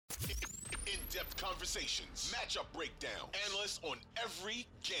In-depth conversations, matchup breakdown, analysts on every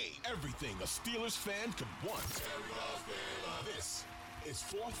game. Everything a Steelers fan could want. This is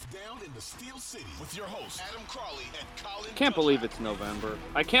Fourth Down in the Steel City with your hosts, Adam Crawley and Colin Can't believe it's November.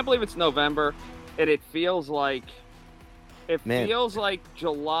 I can't believe it's November, and it feels like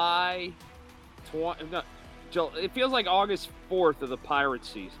July 20. No, it feels like August 4th of the Pirates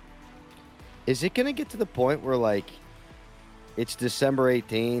season. Is it going to get to the point where, like, it's December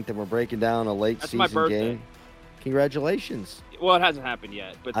 18th and we're breaking down a late That's season my birthday. game? Congratulations. Well, it hasn't happened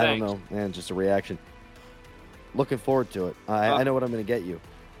yet, but I don't thanks. know, man. Just a reaction. Looking forward to it. I know what I'm going to get you.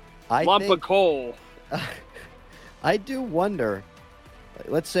 Lump of coal. I do wonder,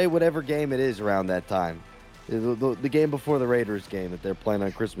 let's say whatever game it is around that time, the game before the Raiders game that they're playing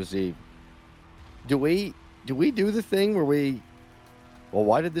on Christmas Eve, do we do the thing where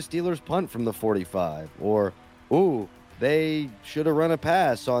why did the Steelers punt from the 45? Or, they should have run a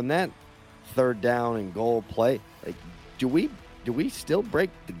pass on that third down and goal play. Like, do we still break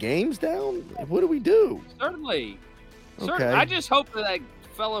the games down? What do we do? Certainly. Okay. I just hope that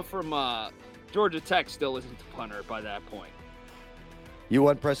fellow from Georgia Tech still isn't the punter by that point. You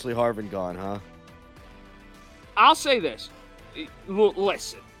want Presley Harvin gone, huh? I'll say this.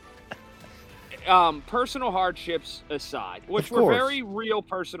 Listen. Personal hardships aside, which were very real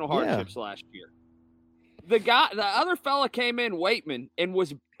personal hardships last year. The other fella came in, Waitman, and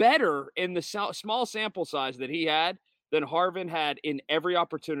was better in the small sample size that he had than Harvin had in every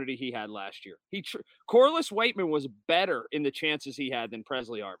opportunity he had last year. Corliss Waitman was better in the chances he had than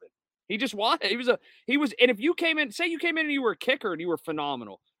Presley Harvin. He just was. And if you came in, say you came in and you were a kicker and you were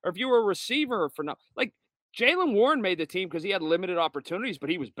phenomenal, or if you were a receiver like Jaylen Warren made the team because he had limited opportunities, but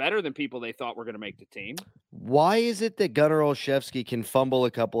he was better than people they thought were going to make the team. Why is it that Gunnar Olszewski can fumble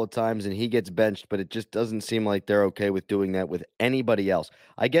a couple of times and he gets benched, but it just doesn't seem like they're okay with doing that with anybody else?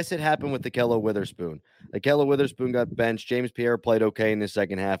 I guess it happened with Ahkello Witherspoon. Ahkello Witherspoon got benched. James Pierre played okay in the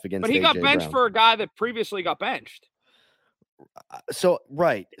second half against But he got A.J. benched Brown. for a guy that previously got benched. So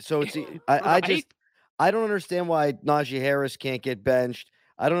it's I don't understand why Najee Harris can't get benched.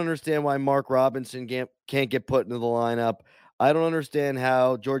 I don't understand why Mark Robinson can't get put into the lineup. I don't understand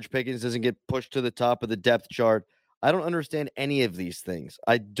how George Pickens doesn't get pushed to the top of the depth chart. I don't understand any of these things.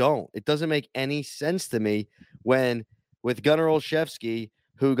 I don't. It doesn't make any sense to me when with Gunnar Olszewski,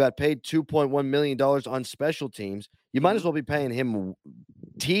 who got paid $2.1 million on special teams, you might as well be paying him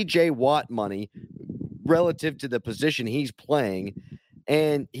TJ Watt money relative to the position he's playing.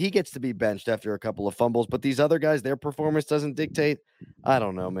 And he gets to be benched after a couple of fumbles. But these other guys, their performance doesn't dictate. I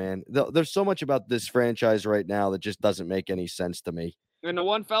don't know, man. There's so much about this franchise right now that just doesn't make any sense to me. And the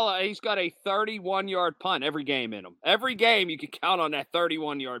one fella, he's got a 31-yard punt every game in him. Every game you can count on that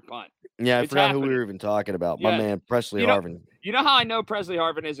 31-yard punt. Yeah, I forgot who we were even talking about. My man, Presley Harvin. You know how I know Presley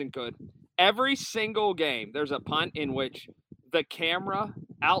Harvin isn't good? Every single game, there's a punt in which the camera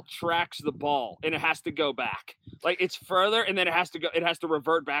out-tracks the ball, and it has to go back. Like, it's further, and then it has to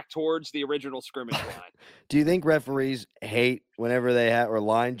revert back towards the original scrimmage line. Do you think referees hate whenever they have, or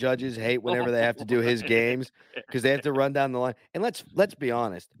line judges hate whenever they have to do his games because they have to run down the line? And let's be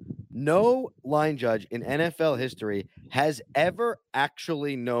honest, no line judge in NFL history has ever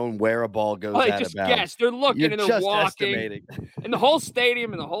actually known where a ball goes out of bounds. Guess. They're looking and they're just walking, estimating. and the whole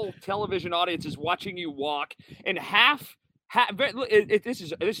stadium and the whole television audience is watching you walk. And this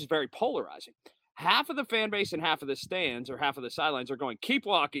is very polarizing. Half of the fan base and half of the stands or half of the sidelines are going, keep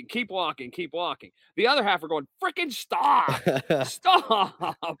walking, keep walking, keep walking. The other half are going, freaking stop,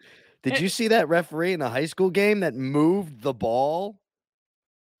 stop. Did you see that referee in a high school game that moved the ball?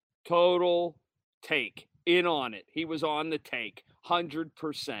 Total take. In on it. He was on the take.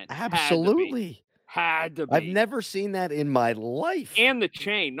 100%. Absolutely. Had to be. I've never seen that in my life. And the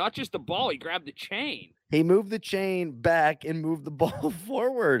chain. Not just the ball. He grabbed the chain. He moved the chain back and moved the ball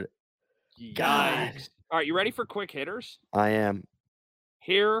forward. God. All right, you ready for quick hitters? I am.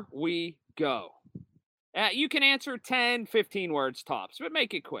 Here we go. You can answer 10, 15 words tops, but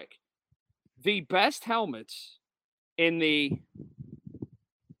make it quick. The best helmets in the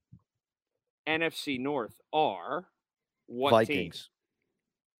NFC North are what Vikings. teams?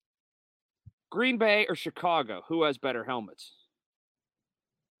 Green Bay or Chicago? Who has better helmets?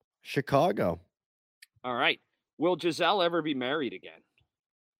 Chicago. All right. Will Giselle ever be married again?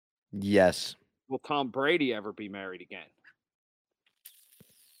 Yes. Will Tom Brady ever be married again?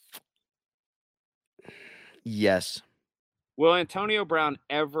 Yes. Will Antonio Brown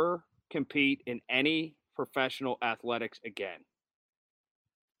ever compete in any professional athletics again?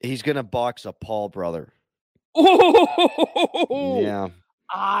 He's going to box a Paul brother. Oh! Yeah.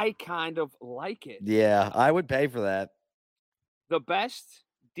 I kind of like it. Yeah, I would pay for that. The best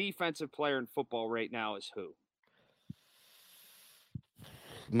defensive player in football right now is who?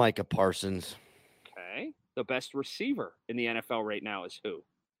 Micah Parsons. Okay. The best receiver in the NFL right now is who?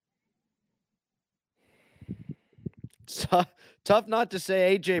 Tough not to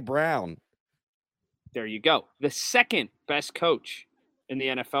say A.J. Brown. There you go. The second best coach in the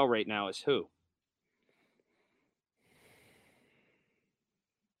NFL right now is who?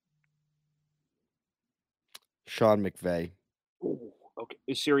 Sean McVay. Ooh, okay.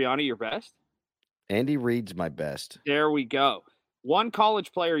 Is Sirianni your best? Andy Reid's my best. There we go. One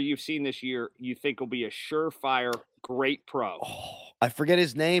college player you've seen this year you think will be a surefire great pro. Oh, I forget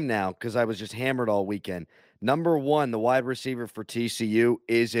his name now because I was just hammered all weekend. Number 1, the wide receiver for TCU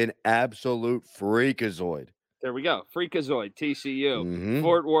is an absolute freakazoid. There we go. Freakazoid, TCU. Mm-hmm.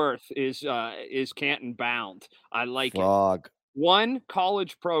 Fort Worth is Canton bound. I like Frog. It. One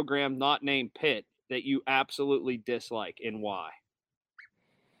college program not named Pitt that you absolutely dislike and why?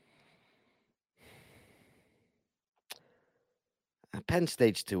 Penn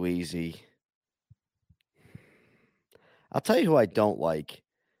State's too easy. I'll tell you who I don't like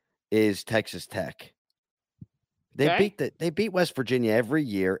is Texas Tech. They beat West Virginia every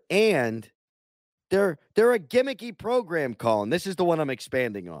year, and they're a gimmicky program, Colin. This is the one I'm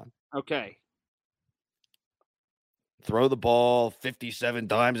expanding on. Okay. Throw the ball 57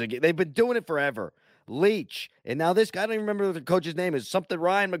 times a game. They've been doing it forever. Leach. And now this guy, I don't even remember what the coach's name is. Something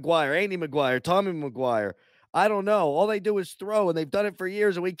Ryan McGuire, Andy McGuire, Tommy McGuire. I don't know. All they do is throw, and they've done it for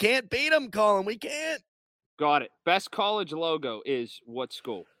years, and we can't beat them, Colin. We can't. Got it. Best college logo is what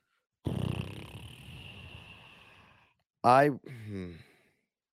school? I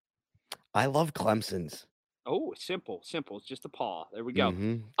love Clemson's. Oh, simple. It's just a paw. There we go.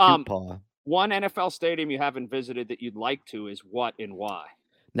 Mm-hmm. Paw. One NFL stadium you haven't visited that you'd like to is what and why?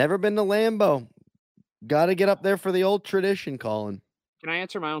 Never been to Lambeau. Got to get up there for the old tradition, Colin. Can I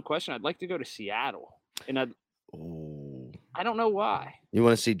answer my own question? I'd like to go to Seattle. And I don't know why. You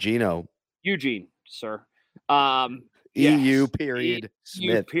want to see Geno? Eugene, sir. EU period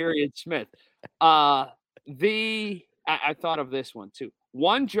Smith. EU period Smith. I thought of this one too.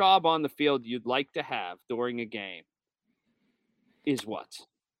 One job on the field you'd like to have during a game is what?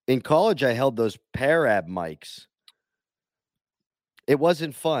 In college, I held those Parab mics. It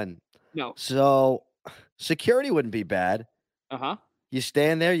wasn't fun. No. So security wouldn't be bad. Uh-huh. You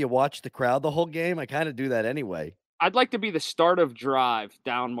stand there, you watch the crowd the whole game. I kind of do that anyway. I'd like to be the start of drive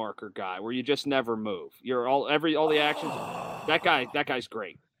down marker guy where you just never move. You're all the actions. That guy's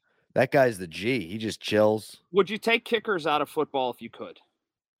great. That guy's the G. He just chills. Would you take kickers out of football if you could?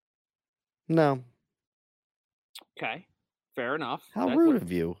 No. Okay. Fair enough. How rude of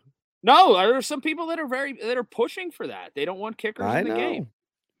you. No, there are some people that are pushing for that. They don't want kickers in the game.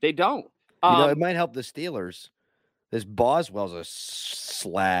 They don't. It might help the Steelers. This Boswell's a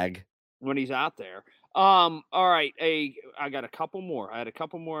slag when he's out there. All right. I got a couple more. I had a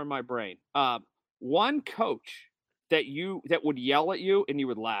couple more in my brain. One coach that would yell at you and you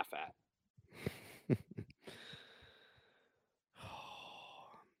would laugh at.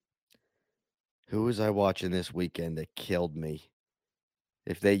 Who was I watching this weekend that killed me?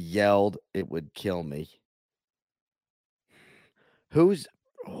 If they yelled, it would kill me. Who's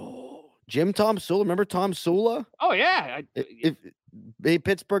Jim Tom Sula? Remember Tom Sula? Oh yeah.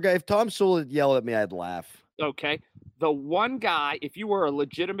 Pittsburgh guy. If Tom Sula yelled at me, I'd laugh. Okay. The one guy, if you were a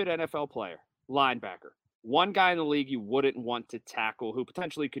legitimate NFL player, linebacker, one guy in the league you wouldn't want to tackle who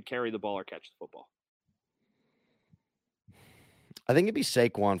potentially could carry the ball or catch the football. I think it'd be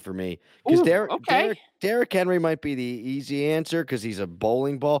Saquon for me. Because Derrick Henry might be the easy answer because he's a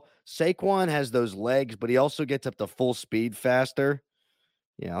bowling ball. Saquon has those legs, but he also gets up to full speed faster.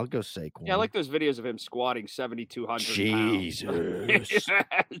 Yeah, I'll go Saquon. Yeah, I like those videos of him squatting 7,200 Jesus.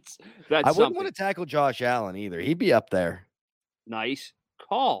 pounds. I wouldn't want to tackle Josh Allen either. He'd be up there. Nice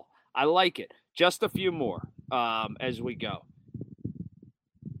call. I like it. Just a few more as we go.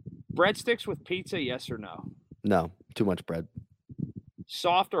 Breadsticks with pizza, yes or no? No, too much bread.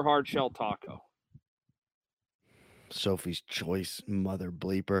 Soft or hard shell taco? Sophie's choice, mother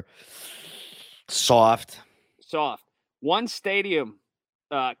bleeper. Soft. One stadium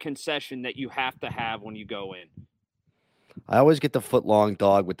concession that you have to have when you go in. I always get the foot-long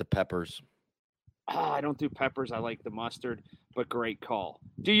dog with the peppers. I don't do peppers. I like the mustard, but great call.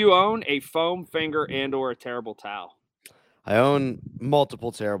 Do you own a foam finger and or a terrible towel? I own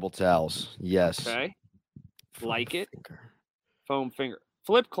multiple terrible towels. Yes. Okay. Like it. Foam finger.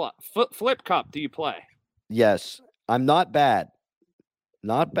 Flip cup. Do you play? Yes. I'm not bad.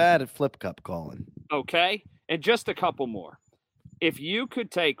 Not bad at flip cup, Colin. Okay. And just a couple more. If you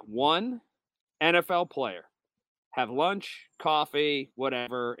could take one NFL player have lunch, coffee,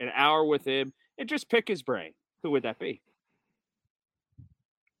 whatever, an hour with him, and just pick his brain. Who would that be?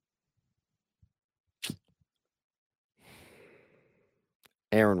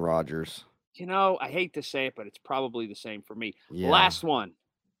 Aaron Rodgers. I hate to say it, but it's probably the same for me. Yeah. Last one.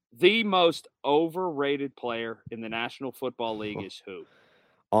 The most overrated player in the National Football League is who?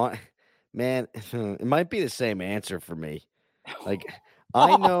 Man, it might be the same answer for me. Like,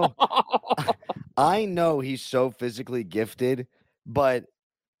 I know he's so physically gifted, but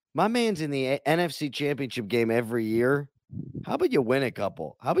my man's in the NFC Championship game every year. How about you win a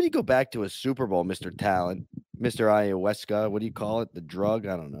couple? How about you go back to a Super Bowl, Mr. Talent, Mr. Ayahuasca? What do you call it? The drug?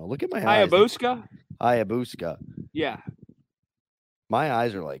 I don't know. Look at my eyes. Ayahuasca. Yeah. My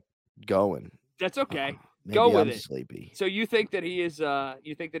eyes are like going. That's okay. Go with it. Sleepy. So you think that he is?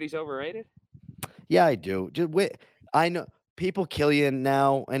 You think that he's overrated? Yeah, I do. I know people kill you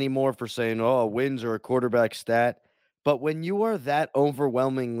now anymore for saying, "Oh, wins are a quarterback stat." But when you are that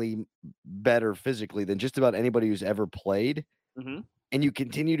overwhelmingly better physically than just about anybody who's ever played, and you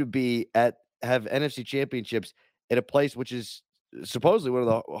continue to have NFC championships at a place which is supposedly one of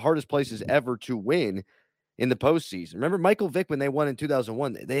the hardest places ever to win in the postseason. Remember Michael Vick when they won in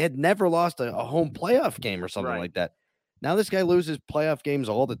 2001? They had never lost a home playoff game or something like that. Now this guy loses playoff games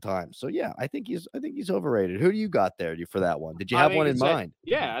all the time. So yeah, I think he's overrated. Who do you got there for that one? Did you have one in mind?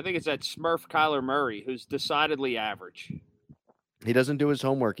 Yeah, I think it's that Smurf Kyler Murray, who's decidedly average. He doesn't do his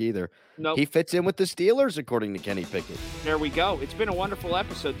homework either. Nope. He fits in with the Steelers, according to Kenny Pickett. There we go. It's been a wonderful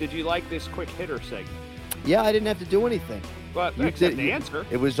episode. Did you like this quick hitter segment? Yeah, I didn't have to do anything. But you did the answer.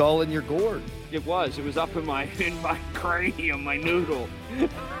 It was all in your gourd. It was. It was up in my cranium, my noodle.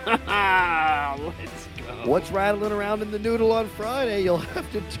 Let's go. What's rattling around in the noodle on Friday? You'll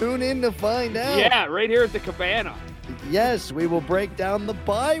have to tune in to find out. Yeah, right here at the Cabana. Yes, we will break down the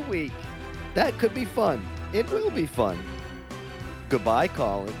bye week. That could be fun. It will be fun. Goodbye,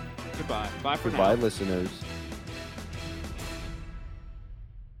 Colin. Goodbye. Bye for now. Goodbye, listeners.